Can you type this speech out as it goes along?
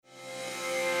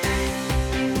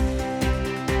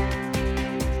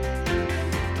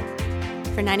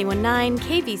For 91.9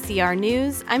 KVCR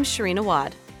News, I'm Shireen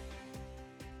Awad.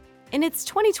 In its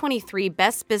 2023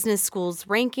 Best Business Schools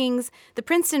rankings, the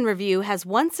Princeton Review has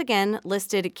once again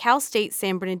listed Cal State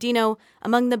San Bernardino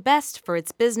among the best for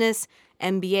its business,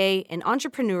 MBA, and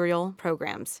entrepreneurial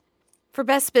programs. For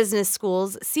Best Business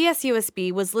Schools,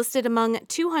 CSUSB was listed among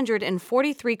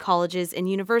 243 colleges and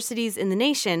universities in the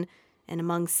nation and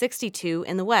among 62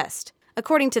 in the West.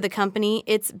 According to the company,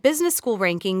 its business school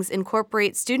rankings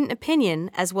incorporate student opinion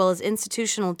as well as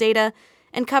institutional data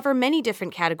and cover many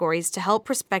different categories to help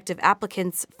prospective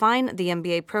applicants find the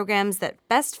MBA programs that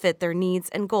best fit their needs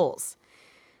and goals.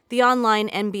 The online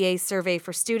MBA survey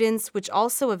for students, which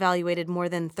also evaluated more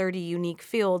than 30 unique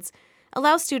fields,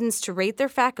 allows students to rate their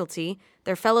faculty,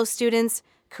 their fellow students,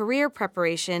 career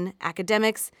preparation,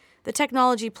 academics, the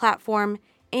technology platform,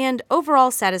 and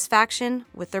overall satisfaction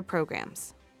with their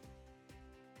programs.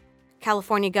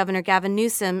 California Governor Gavin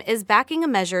Newsom is backing a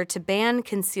measure to ban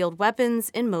concealed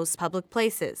weapons in most public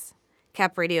places.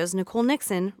 Cap Radio's Nicole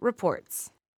Nixon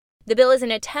reports. The bill is an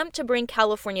attempt to bring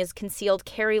California's concealed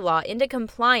carry law into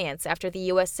compliance after the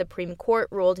U.S. Supreme Court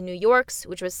ruled New York's,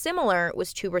 which was similar,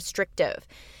 was too restrictive.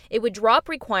 It would drop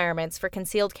requirements for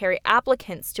concealed carry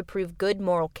applicants to prove good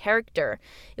moral character.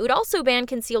 It would also ban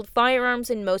concealed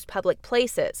firearms in most public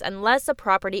places, unless a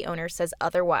property owner says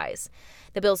otherwise.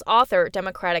 The bill's author,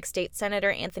 Democratic State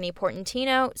Senator Anthony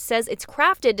Portantino, says it's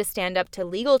crafted to stand up to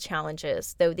legal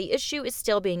challenges, though the issue is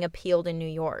still being appealed in New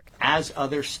York. As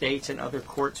other states and other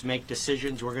courts make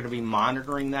decisions, we're going to be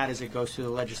monitoring that as it goes through the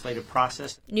legislative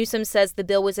process. Newsom says the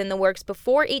bill was in the works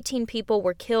before 18 people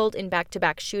were killed in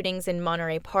back-to-back shootings in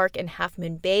Monterey Park and Half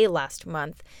Moon Bay last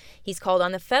month. He's called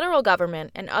on the federal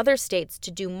government and other states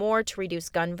to do more to reduce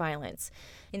gun violence.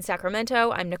 In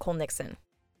Sacramento, I'm Nicole Nixon.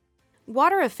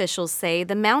 Water officials say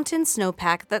the mountain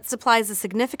snowpack that supplies a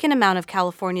significant amount of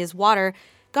California's water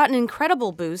got an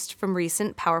incredible boost from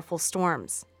recent powerful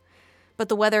storms. But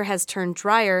the weather has turned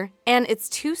drier, and it's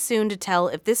too soon to tell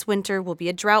if this winter will be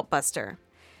a drought buster.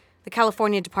 The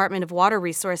California Department of Water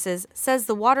Resources says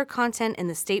the water content in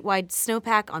the statewide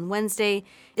snowpack on Wednesday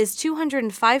is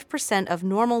 205% of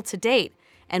normal to date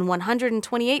and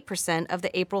 128% of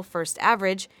the April 1st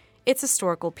average, its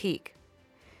historical peak.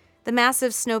 The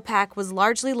massive snowpack was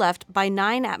largely left by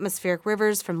 9 atmospheric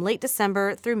rivers from late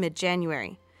December through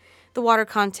mid-January. The water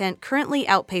content currently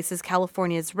outpaces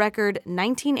California's record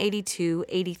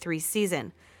 1982-83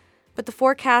 season, but the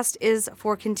forecast is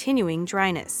for continuing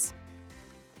dryness.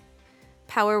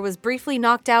 Power was briefly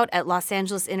knocked out at Los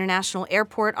Angeles International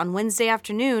Airport on Wednesday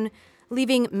afternoon,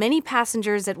 leaving many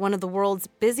passengers at one of the world's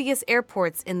busiest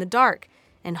airports in the dark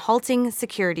and halting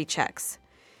security checks.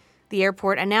 The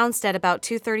airport announced at about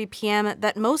 2:30 p.m.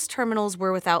 that most terminals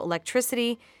were without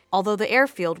electricity, although the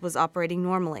airfield was operating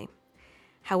normally.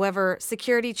 However,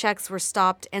 security checks were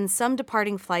stopped and some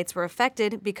departing flights were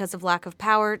affected because of lack of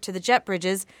power to the jet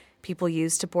bridges people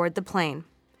used to board the plane.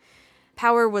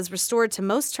 Power was restored to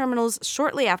most terminals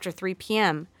shortly after 3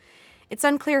 p.m. It's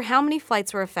unclear how many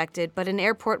flights were affected, but an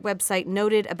airport website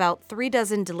noted about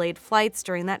 36 delayed flights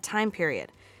during that time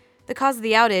period. The cause of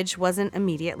the outage wasn't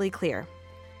immediately clear.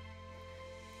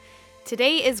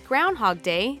 Today is Groundhog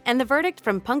Day, and the verdict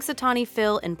from Punxsutawney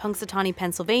Phil in Punxsutawney,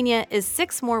 Pennsylvania is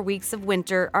 6 more weeks of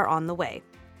winter are on the way.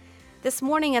 This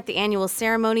morning at the annual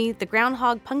ceremony, the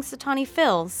groundhog Punxsutawney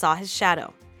Phil saw his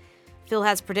shadow. Phil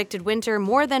has predicted winter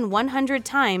more than 100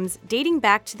 times, dating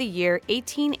back to the year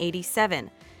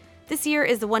 1887. This year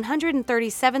is the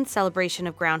 137th celebration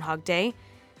of Groundhog Day.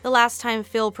 The last time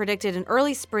Phil predicted an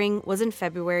early spring was in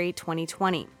February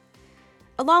 2020.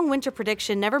 A long winter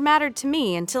prediction never mattered to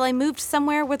me until I moved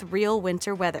somewhere with real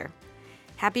winter weather.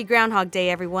 Happy Groundhog Day,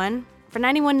 everyone. For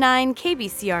 91.9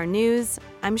 KVCR News,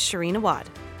 I'm Shireen Awad.